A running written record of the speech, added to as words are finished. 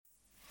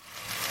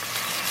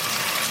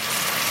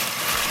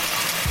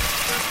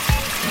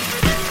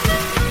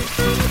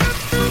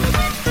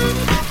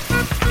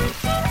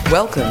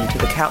Welcome to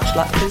the Couch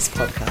Luckers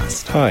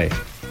podcast. Hi,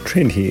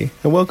 Trent here,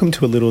 and welcome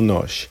to A Little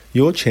Nosh,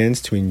 your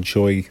chance to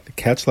enjoy the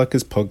Couch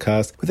Luckers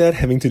podcast without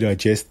having to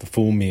digest the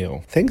full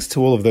meal. Thanks to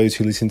all of those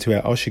who listened to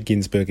our Osher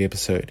Günsberg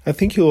episode. I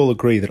think you'll all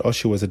agree that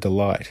Osher was a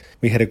delight.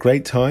 We had a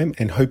great time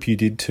and hope you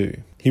did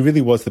too. He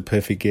really was the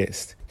perfect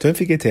guest. Don't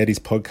forget to add his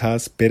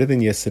podcast, Better Than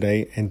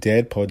Yesterday, and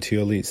Dad Pod to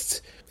your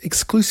lists.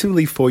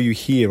 Exclusively for you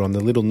here on The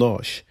Little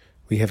Nosh,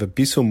 we have a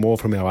bit or more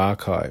from our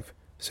archive.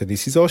 So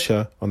this is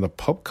Osher on the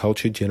pop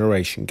culture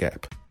generation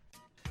gap.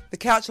 The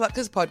Couch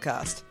Luckers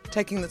podcast,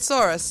 taking the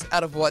thesaurus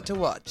out of what to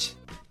watch.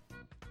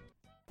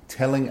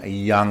 Telling a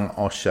young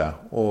Osher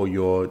or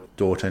your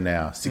daughter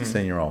now,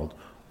 16-year-old,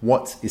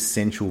 what's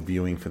essential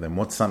viewing for them?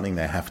 What's something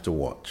they have to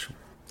watch?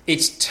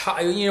 It's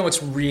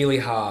it's really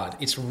hard.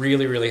 It's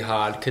really, really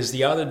hard because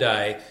the other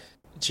day,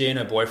 G and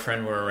her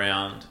boyfriend were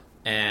around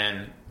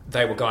and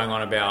they were going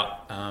on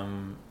about,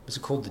 was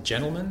it called The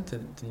Gentleman?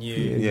 The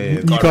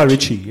new Guy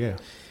Ritchie, yeah.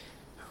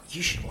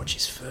 You should watch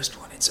his first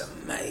one. It's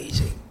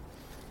amazing.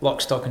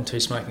 Lock, Stock and Two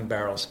Smoking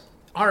Barrels.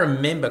 I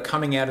remember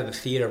coming out of the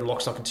theatre of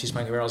Lock, Stock and Two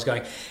Smoking Barrels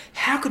going,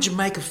 how could you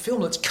make a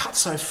film that's cut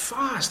so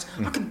fast?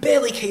 I could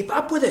barely keep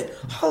up with it.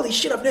 Holy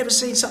shit, I've never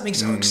seen something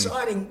so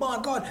exciting. My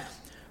God.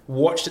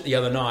 Watched it the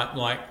other night,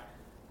 like,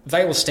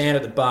 they will stand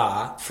at the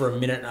bar for a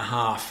minute and a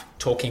half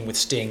talking with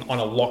Sting on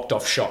a locked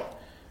off shot,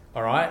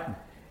 all right?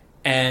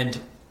 And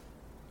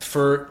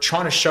for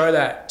trying to show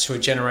that to a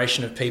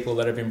generation of people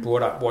that have been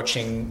brought up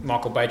watching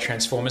Michael Bay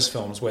Transformers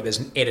films where there's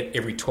an edit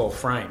every 12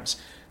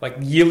 frames, like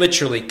you're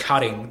literally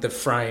cutting the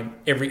frame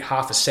every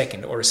half a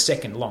second or a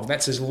second long.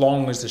 That's as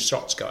long as the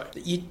shots go.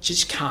 You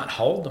just can't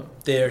hold them.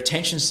 Their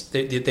attention's,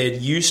 they're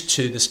used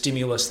to the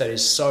stimulus that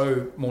is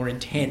so more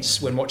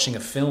intense when watching a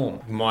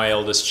film. My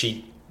eldest,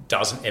 she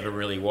doesn't ever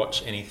really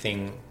watch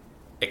anything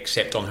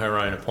except on her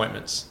own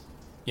appointments.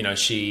 You know,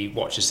 she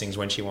watches things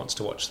when she wants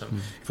to watch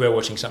them. If we're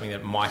watching something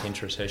that might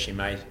interest her, she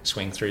may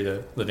swing through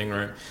the living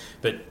room.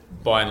 But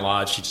by and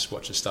large, she just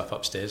watches stuff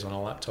upstairs on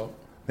a laptop.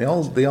 The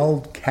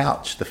old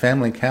couch, the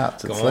family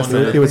couch. There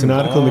was an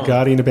article in The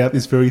Guardian about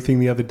this very thing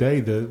the other day,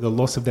 the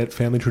loss of that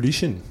family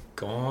tradition.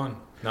 Gone.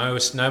 No,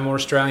 it's no more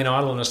Australian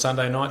Idol on a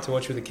Sunday night to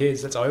watch with the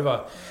kids. That's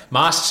over.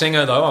 Masked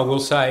Singer, though, I will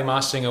say,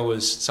 Masked Singer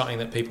was something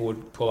that people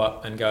would pull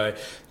up and go,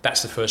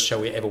 that's the first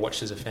show we ever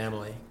watched as a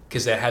family.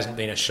 Because there hasn't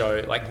been a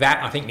show like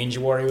that. I think Ninja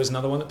Warrior was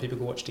another one that people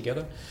could watch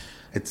together.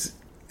 It's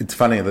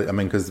funny,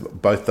 because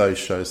both those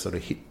shows sort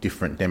of hit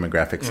different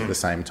demographics at the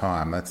same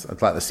time. It's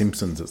like The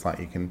Simpsons.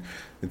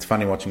 It's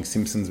funny watching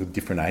Simpsons with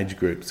different age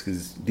groups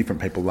because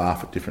different people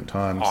laugh at different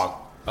times.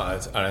 I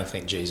don't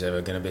think G's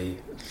ever going to be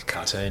a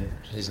cartoon.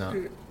 She's not.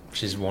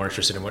 She's more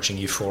interested in watching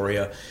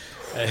Euphoria.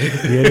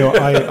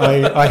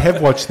 I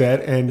have watched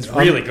that, and it's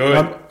really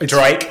good.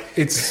 Drake.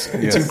 It's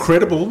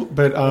incredible,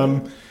 but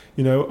I'm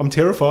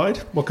terrified.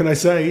 What can I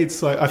say?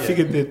 It's like I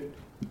figured that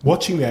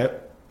watching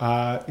that,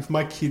 if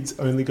my kids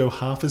only go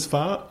half as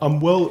far,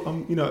 I've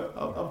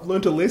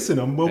learned a lesson.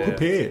 I'm well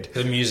prepared.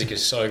 The music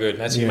is so good.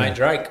 That's your mate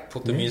Drake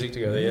put the music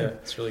together. Yeah,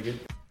 it's really good.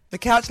 The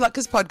Couch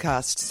Luckers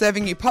podcast,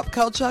 serving you pop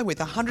culture with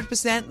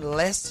 100%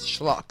 less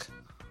schlock.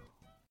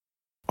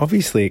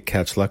 Obviously at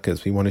Couch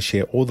Luckers, we want to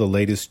share all the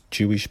latest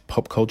Jewish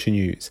pop culture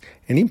news,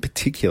 and in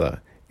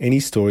particular, any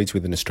stories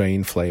with an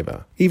Australian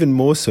flavour. Even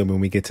more so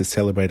when we get to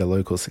celebrate a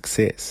local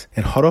success.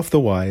 And hot off the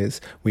wires,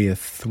 we are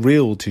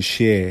thrilled to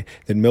share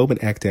that Melbourne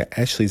actor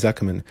Ashley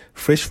Zuckerman,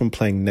 fresh from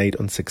playing Nate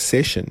on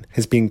Succession,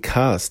 has been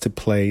cast to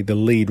play the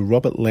lead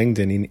Robert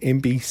Langdon in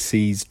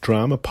NBC's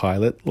drama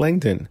pilot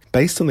Langdon,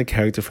 based on the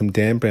character from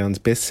Dan Brown's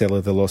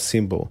bestseller The Lost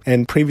Symbol,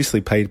 and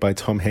previously played by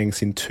Tom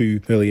Hanks in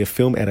 2 earlier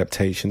film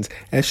adaptations.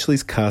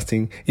 Ashley's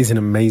casting is an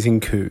amazing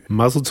coup.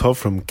 Mazel tov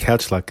from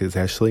Couch Luckers,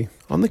 Ashley.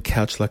 On the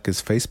Couch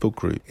Luckers Facebook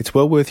group, it's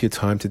well worth your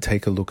time to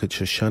take a look at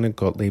Shoshana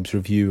Gottlieb's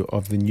review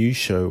of the new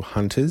show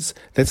Hunters.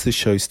 That's the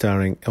show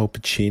starring Al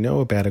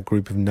Pacino about a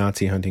group of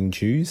Nazi-hunting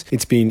Jews.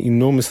 It's been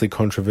enormously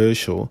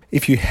controversial.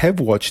 If you have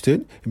watched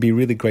it, it'd be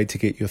really great to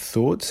get your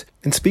thoughts.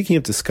 And speaking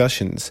of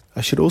discussions, I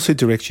should also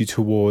direct you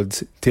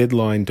towards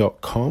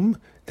deadline.com.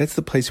 That's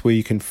the place where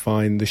you can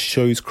find the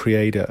show's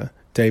creator,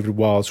 David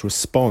Weil's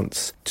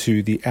response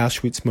to the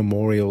Auschwitz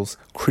Memorial's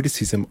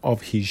criticism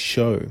of his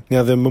show.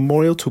 Now, the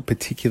memorial took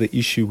particular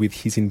issue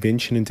with his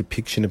invention and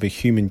depiction of a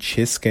human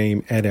chess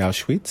game at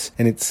Auschwitz,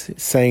 and it's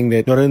saying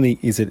that not only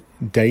is it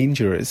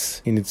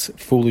dangerous in its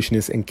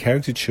foolishness and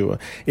caricature,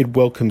 it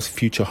welcomes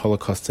future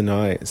Holocaust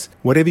deniers.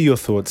 Whatever your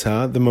thoughts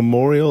are, the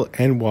memorial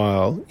and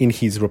Weil, in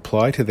his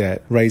reply to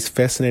that, raised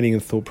fascinating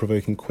and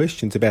thought-provoking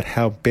questions about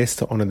how best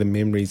to honour the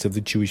memories of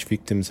the Jewish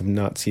victims of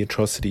Nazi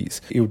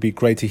atrocities. It would be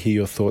great to hear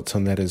your thoughts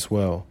on that as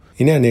well.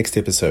 In our next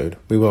episode,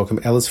 we welcome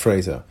Alice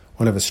Fraser,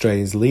 one of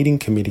Australia's leading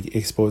comedic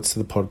exports to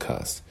the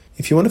podcast.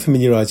 If you want to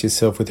familiarise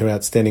yourself with her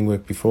outstanding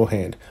work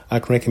beforehand, I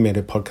can recommend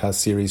her podcast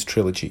series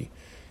Trilogy.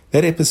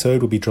 That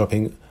episode will be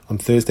dropping on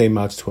Thursday,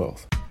 March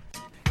 12th.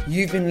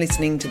 You've been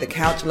listening to the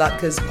Couch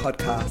Luckers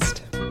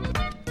podcast.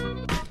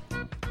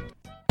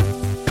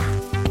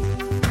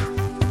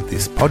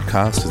 This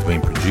podcast has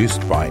been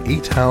produced by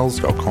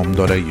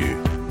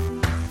eathouse.com.au.